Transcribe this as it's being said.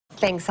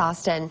Thanks,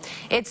 Austin.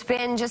 It's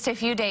been just a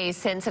few days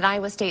since an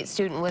Iowa State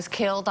student was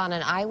killed on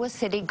an Iowa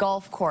City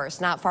golf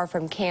course not far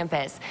from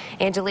campus.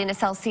 Angelina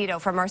Salcido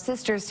from our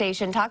sister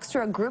station talks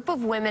to a group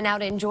of women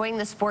out enjoying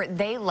the sport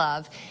they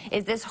love.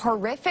 Is this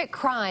horrific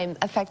crime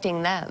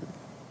affecting them?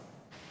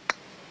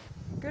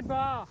 Good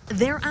ball.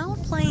 They're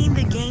out playing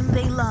the game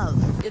they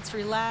love. It's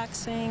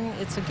relaxing.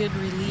 It's a good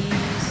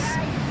release.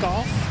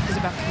 Golf is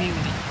about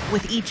community.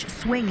 With each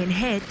swing and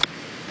hit,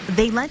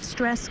 they let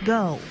stress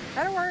go.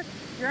 That'll work.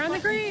 You're on the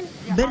green.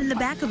 But in the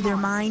back of their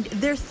mind,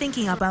 they're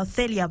thinking about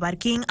Celia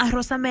Barquín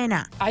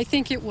Arrosamena. I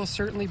think it will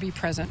certainly be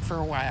present for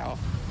a while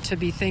to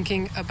be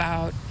thinking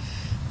about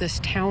this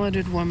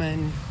talented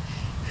woman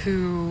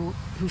who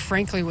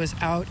frankly was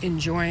out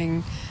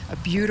enjoying a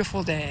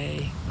beautiful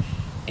day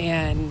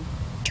and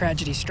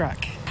tragedy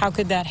struck. How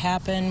could that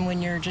happen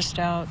when you're just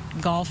out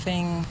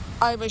golfing?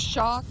 I was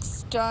shocked,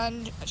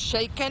 stunned,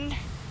 shaken.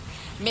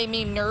 Made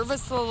me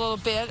nervous a little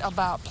bit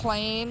about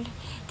playing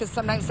because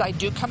sometimes I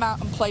do come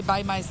out and play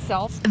by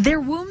myself.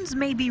 Their wounds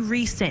may be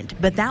recent,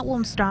 but that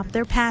won't stop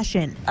their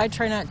passion. I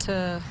try not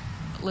to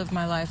live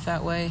my life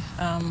that way.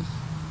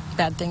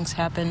 Bad things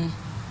happen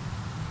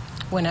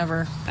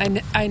whenever.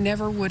 I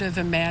never would have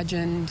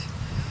imagined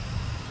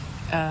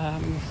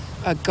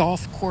a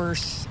golf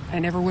course. I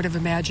never would have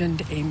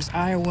imagined Ames,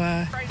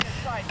 Iowa,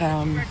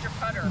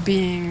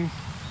 being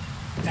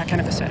that kind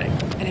of a setting.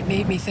 And it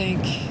made me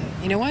think,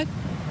 you know what?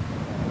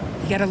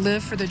 You got to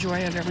live for the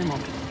joy of every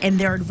moment. And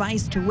their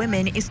advice to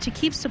women is to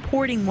keep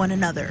supporting one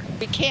another.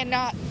 We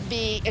cannot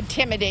be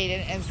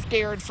intimidated and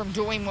scared from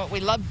doing what we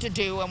love to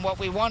do and what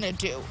we want to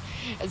do.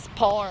 As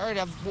part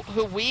of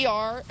who we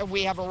are,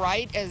 we have a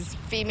right as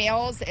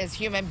females, as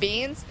human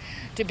beings,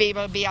 to be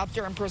able to be out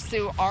there and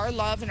pursue our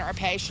love and our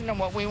passion and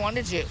what we want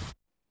to do.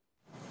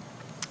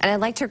 And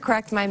I'd like to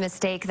correct my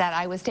mistake. That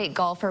Iowa State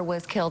golfer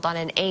was killed on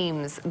an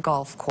Ames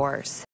golf course.